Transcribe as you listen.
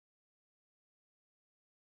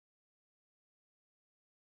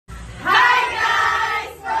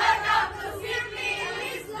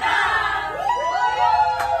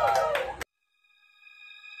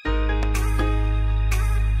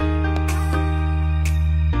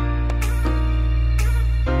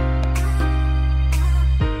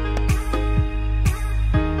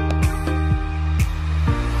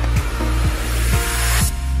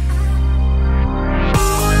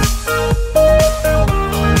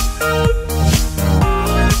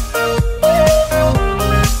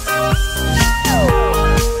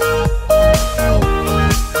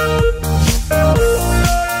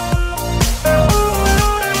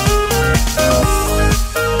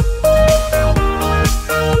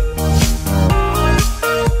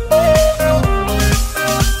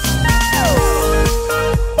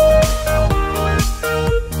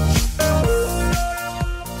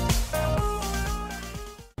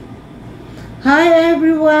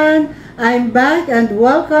everyone! I'm back and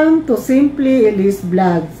welcome to Simply Elise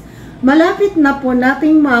Vlogs. Malapit na po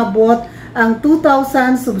nating maabot ang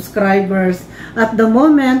 2,000 subscribers. At the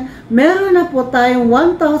moment, meron na po tayong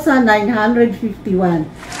 1,951.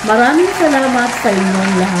 Maraming salamat sa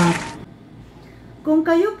inyong lahat. Kung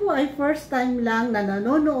kayo po ay first time lang na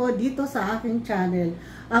nanonood dito sa aking channel,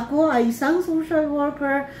 ako ay isang social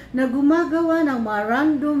worker na gumagawa ng mga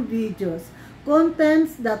random videos,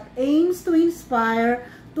 contents that aims to inspire,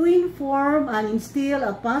 to inform, and instill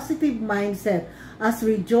a positive mindset as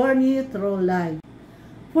we journey through life.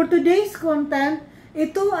 For today's content,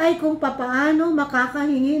 ito ay kung papaano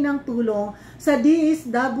makakahingi ng tulong sa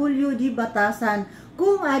DSWD Batasan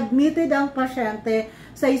kung admitted ang pasyente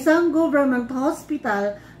sa isang government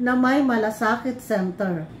hospital na may malasakit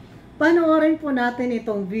center. Panoorin po natin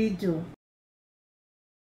itong video.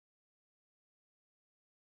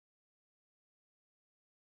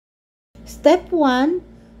 Step 1.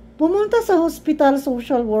 Pumunta sa hospital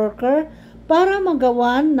social worker para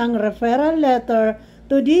magawan ng referral letter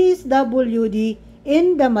to DSWD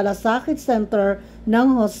in the malasakit center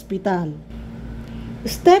ng hospital.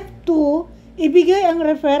 Step 2. Ibigay ang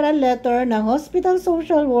referral letter ng hospital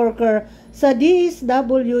social worker sa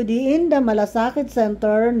DSWD in the malasakit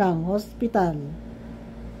center ng hospital.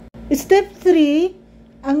 Step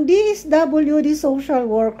 3. Ang DSWD social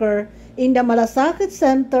worker in the malasakit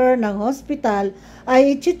center ng hospital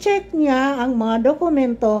ay i-check niya ang mga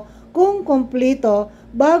dokumento kung kumpleto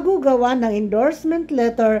bago gawa ng endorsement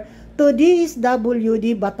letter to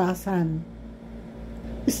DSWD Batasan.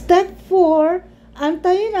 Step 4.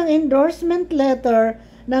 Antayin ang endorsement letter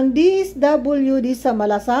ng DSWD sa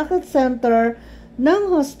malasakit center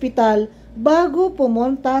ng hospital bago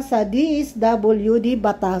pumunta sa DSWD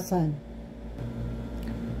Batasan.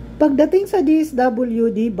 Pagdating sa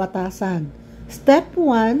DSWD Batasan, Step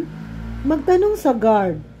 1, magtanong sa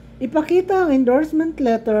guard. Ipakita ang endorsement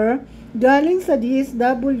letter galing sa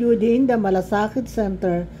DSWD in the malasakit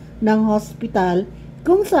center ng hospital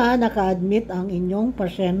kung saan naka-admit ang inyong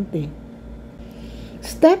pasyente.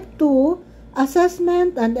 Step 2,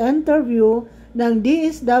 assessment and interview ng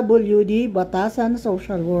DSWD Batasan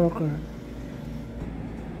social worker.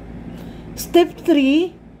 Step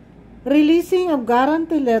 3, releasing of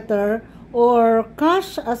guarantee letter or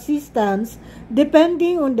cash assistance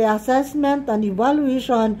depending on the assessment and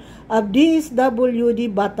evaluation of DSWD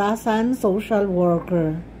Batasan social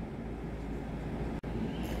worker.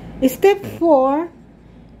 Step 4,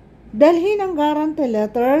 dalhin ang guarantee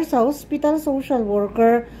letter sa hospital social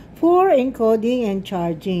worker for encoding and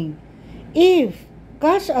charging. If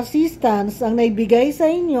cash assistance ang naibigay sa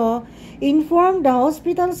inyo, inform the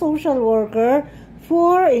hospital social worker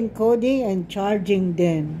for encoding and charging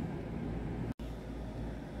din.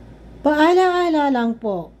 Paalaala lang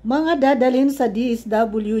po, mga dadalhin sa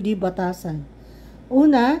DSWD Batasan.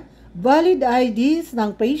 Una, valid IDs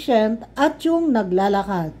ng patient at yung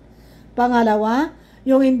naglalakad. Pangalawa,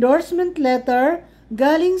 yung endorsement letter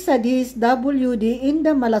galing sa DSWD in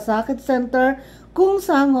the malasakit center kung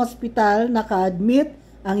saang hospital naka-admit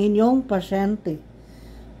ang inyong pasyente.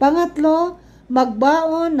 Pangatlo,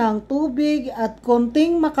 magbaon ng tubig at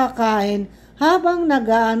konting makakain habang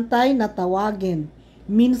nag-aantay na tawagin.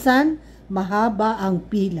 Minsan, mahaba ang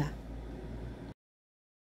pila.